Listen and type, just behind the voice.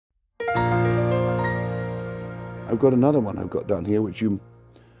I've got another one I've got down here,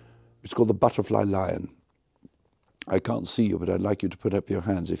 it's called the butterfly lion. I can't see you, but I'd like you to put up your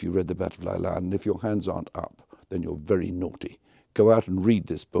hands if you read the butterfly lion. And if your hands aren't up, then you're very naughty. Go out and read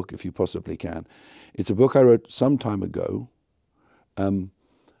this book if you possibly can. It's a book I wrote some time ago, and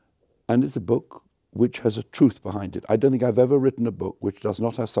it's a book which has a truth behind it. I don't think I've ever written a book which does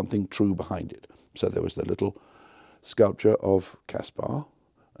not have something true behind it. So there was the little sculpture of Caspar,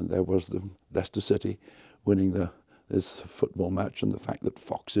 and there was the Leicester City winning this football match, and the fact that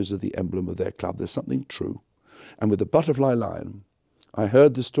foxes are the emblem of their club. There's something true. And with the butterfly lion, I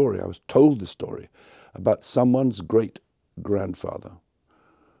heard the story, I was told the story, about someone's great-grandfather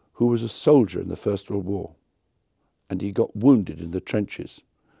who was a soldier in the First World War, and he got wounded in the trenches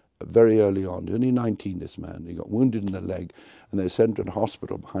very early on. Only 19, this man. He got wounded in the leg, and they sent him to a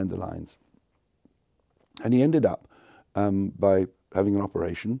hospital behind the lines. And he ended up by having an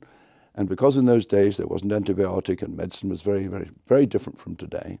operation, and because in those days there wasn't antibiotic and medicine was very, very, very different from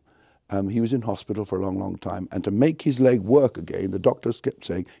today, he was in hospital for a long, long time. And to make his leg work again, the doctors kept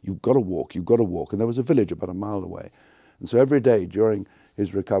saying, you've got to walk, you've got to walk. And there was a village about a mile away. And so every day during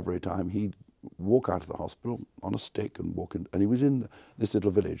his recovery time, he'd walk out of the hospital on a stick and walk in. And he was in this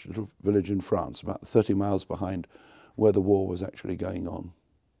little village in France, about 30 miles behind where the war was actually going on.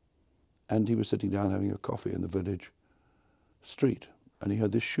 And he was sitting down having a coffee in the village street. And he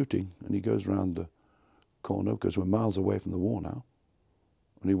heard this shooting, and he goes round the corner, because we're miles away from the war now.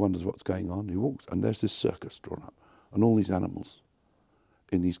 And he wonders what's going on. He walks, and there's this circus drawn up, and all these animals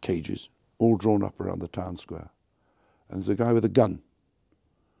in these cages, all drawn up around the town square. And there's a guy with a gun,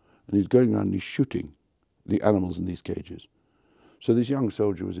 and he's going around and he's shooting the animals in these cages. So this young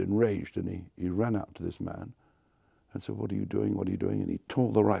soldier was enraged, and he ran out to this man and said, what are you doing, what are you doing? And he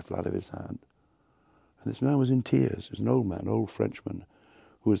tore the rifle out of his hand. And this man was in tears. He was an old man, old Frenchman,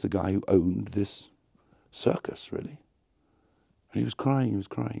 who was the guy who owned this circus, really. And he was crying, he was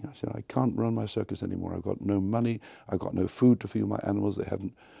crying. I said, I can't run my circus anymore. I've got no money, I've got no food to feed my animals. They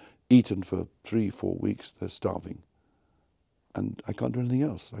haven't eaten for 3-4 weeks, they're starving. And I can't do anything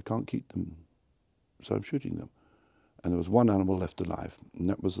else. I can't keep them, so I'm shooting them. And there was one animal left alive, and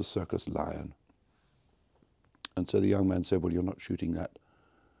that was the circus lion. And so the young man said, well, you're not shooting that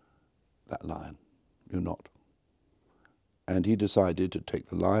lion. You're not. And he decided to take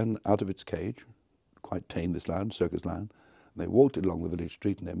the lion out of its cage, quite tame, this lion, circus lion. They walked along the village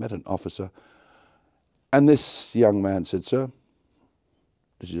street and they met an officer. And this young man said, sir,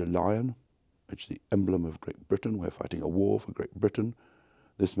 this is a lion. It's the emblem of Great Britain. We're fighting a war for Great Britain.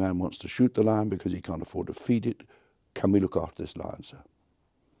 This man wants to shoot the lion because he can't afford to feed it. Can we look after this lion, sir?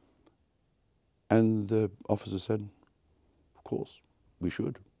 And the officer said, of course, we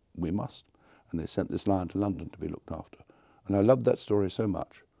should, we must. And they sent this lion to London to be looked after. And I loved that story so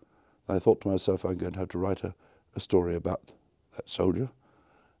much that I thought to myself, I'm going to have to write a story about that soldier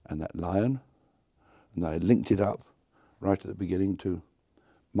and that lion. And I linked it up right at the beginning to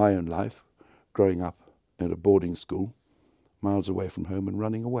my own life, growing up in a boarding school, miles away from home and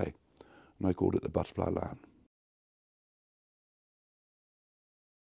running away. And I called it The Butterfly Lion.